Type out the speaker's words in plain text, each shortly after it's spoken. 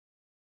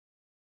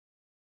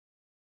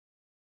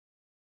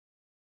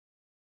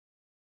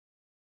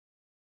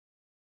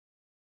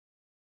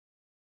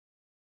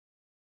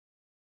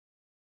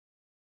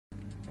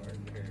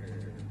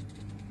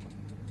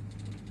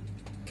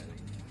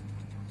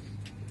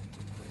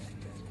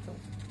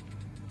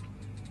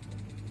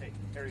Hey,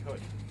 Harry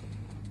Hood.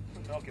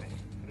 Falcon,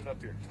 put it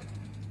up here.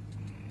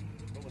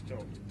 Pull the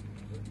toe.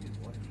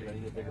 Do I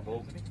need a bigger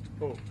boat?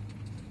 Oh,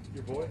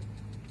 your boy?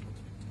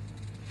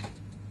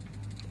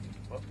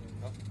 What?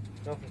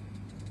 Nothing.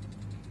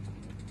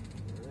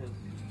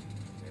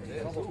 There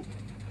it is. Ooh.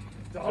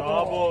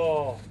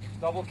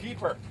 Double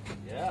keeper.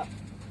 Yeah.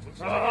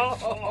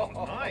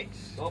 Oh,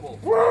 nice. Double.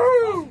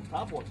 Woo!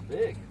 Top one's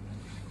big.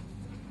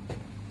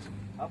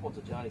 Top one's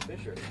a Johnny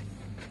Fisher.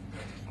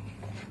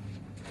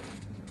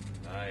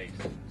 Nice.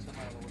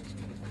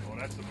 Oh,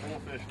 that's the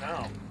bullfish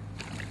now.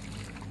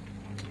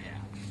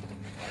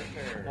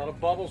 A lot of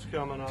bubbles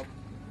coming up.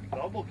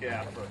 Double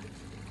gaffer.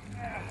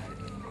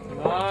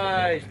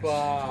 Nice,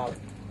 Bob.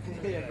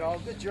 There you go.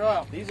 Good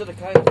job. These are the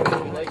kind of fish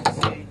we like to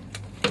see.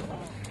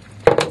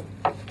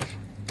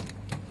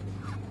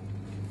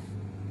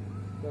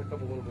 Got a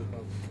couple little bit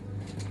of.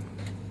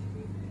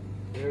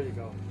 There you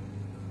go.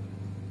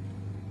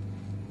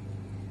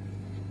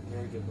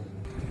 Very good one.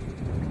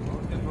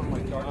 Get one of my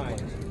dark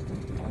ones.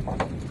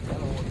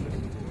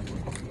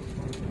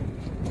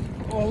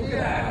 Oh, look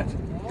at that.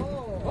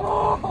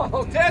 Oh.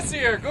 Oh,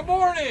 Tessier, good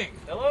morning.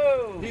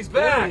 Hello. He's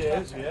back. There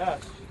he is,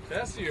 yes.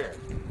 Tessier.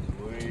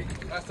 Sweet.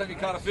 Last time you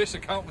caught a fish, the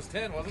count was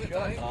 10, wasn't it?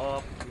 Nine?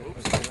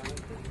 Oops.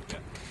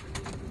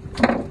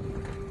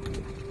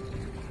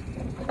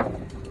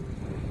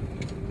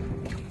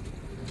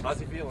 How's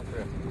he feeling,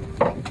 Chris?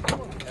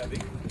 Heavy.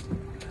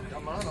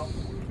 Come on up.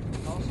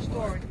 How's the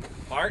story?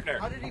 Partner.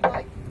 How did he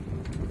bite?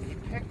 He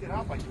picked it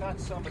up. I thought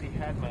somebody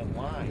had my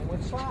line.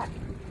 What sock?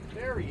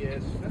 There he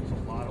is. That's a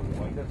lot of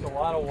white. That's a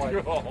lot of white.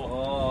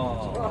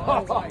 Oh,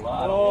 That's a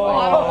lot Oh,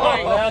 of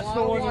white. that's Lot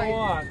the of one white. you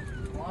want.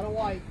 A lot of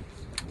white.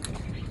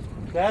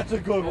 That's a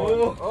good one.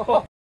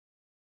 Oh.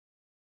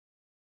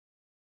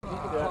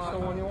 That's the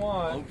one you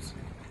want. Oops.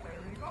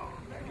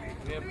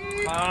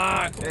 Come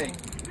on. Hey.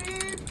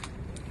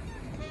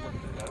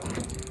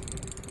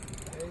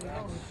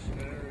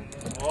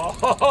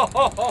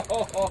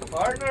 Oh,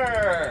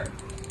 Partner.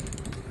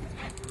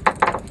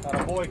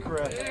 Attaboy,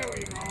 Chris. There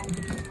we go.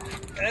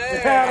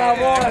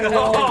 Attaboy,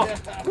 Will.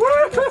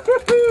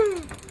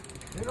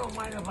 You don't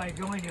mind if I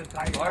join you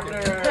guys? Partner.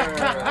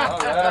 All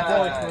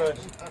Attaboy, right. Chris.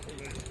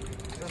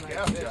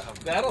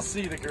 That'll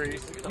see the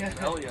grease. Look at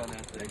the belly on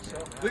that thing.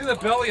 Look at the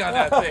belly on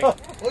that thing.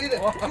 Look at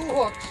that. 2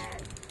 hooks.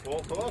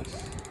 Both hooks.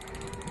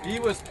 He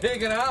was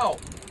pigging out.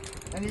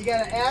 And you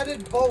got an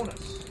added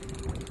bonus.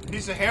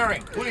 Piece of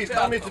herring. Please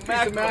tell me it's a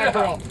piece of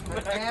mackerel.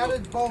 An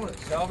added bonus.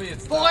 Tell me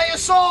it's Fillet of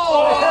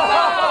sole!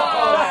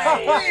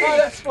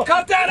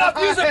 Cut that up,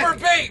 use it for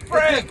bait,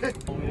 Frank!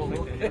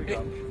 Here we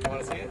go.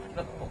 Want to see it?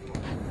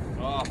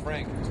 Oh,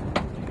 Frank.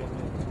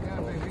 Yeah,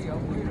 baby,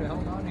 I'm way the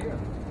hell down here.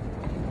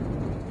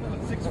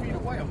 6 feet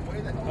away. I'm way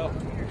the hell Oh.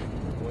 down here.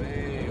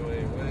 Way.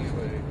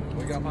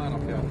 We got mine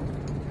up here.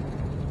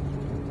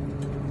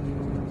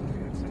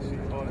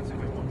 Oh, that's a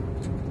good one.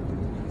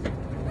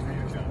 For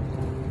you, John.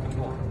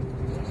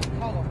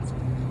 Color.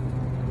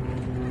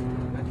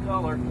 Good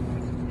color.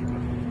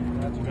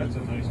 That's a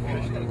nice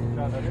fish.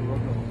 God, that's a good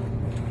one.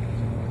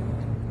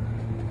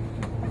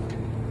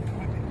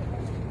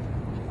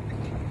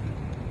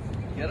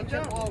 Get him, Tip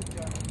John. low,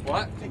 John.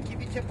 What? Hey, keep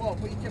your tip low.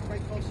 Put your tip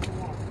right close to the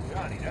water.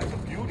 Johnny, that's a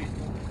beauty.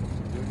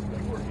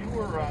 You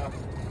were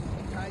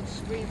Nice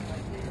scream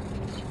right there.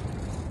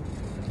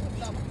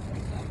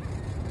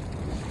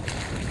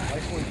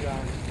 Nice one,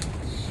 John.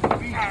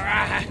 sweet.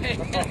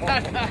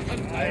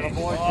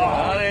 Attaboy, John.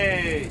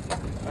 Johnny.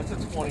 That's a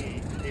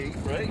 28,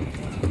 right?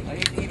 I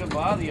hate to even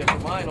bother you for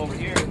mine over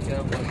here,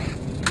 Kev, but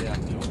yeah.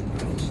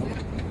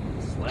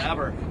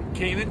 Slabber.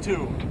 Came in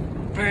 2.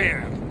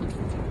 Bam!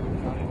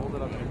 Johnny, hold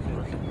it up there.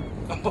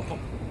 Oh.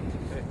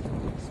 Hey,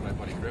 this is my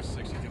buddy Chris,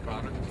 62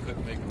 pounder.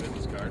 Couldn't make a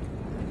business card.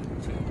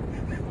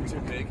 Too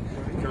big.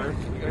 Curve.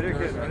 We got Ready,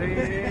 curve.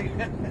 ready.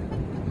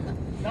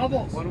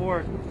 Doubles. One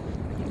word.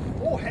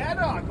 Oh,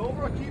 haddock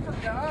over a keeper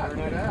cod. Look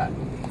at that.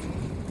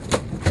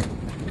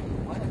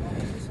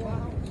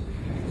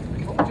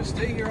 Oh, just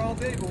stay here all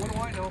day, but what do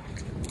I know?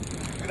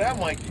 Look at that,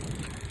 Mikey.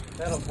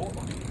 That'll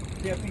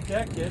can't beat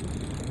that, kid.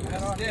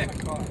 That's Dick.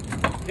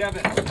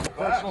 Kevin,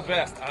 personal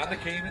best on the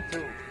Cayman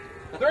 2.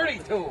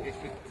 32.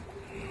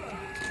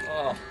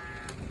 Oh.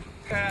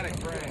 Got it,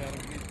 Frank.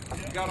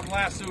 You got him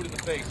lassoed in the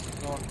face.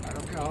 I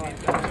don't know.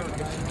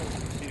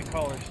 See the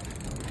colors.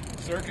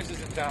 Circus is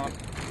in town.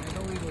 I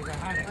know he was a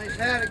haddock. Nice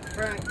haddock,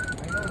 Frank. I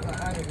know it was a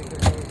haddock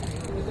because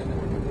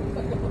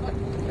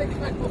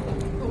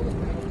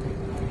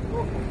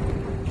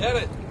Get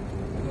it.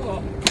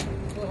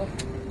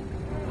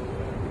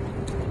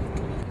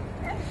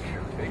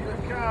 Bigger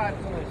cod.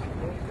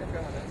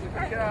 That's a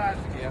good cod.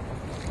 Yeah.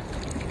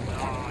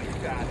 Oh, you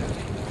got it.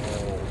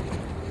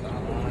 Oh,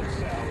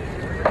 Sally.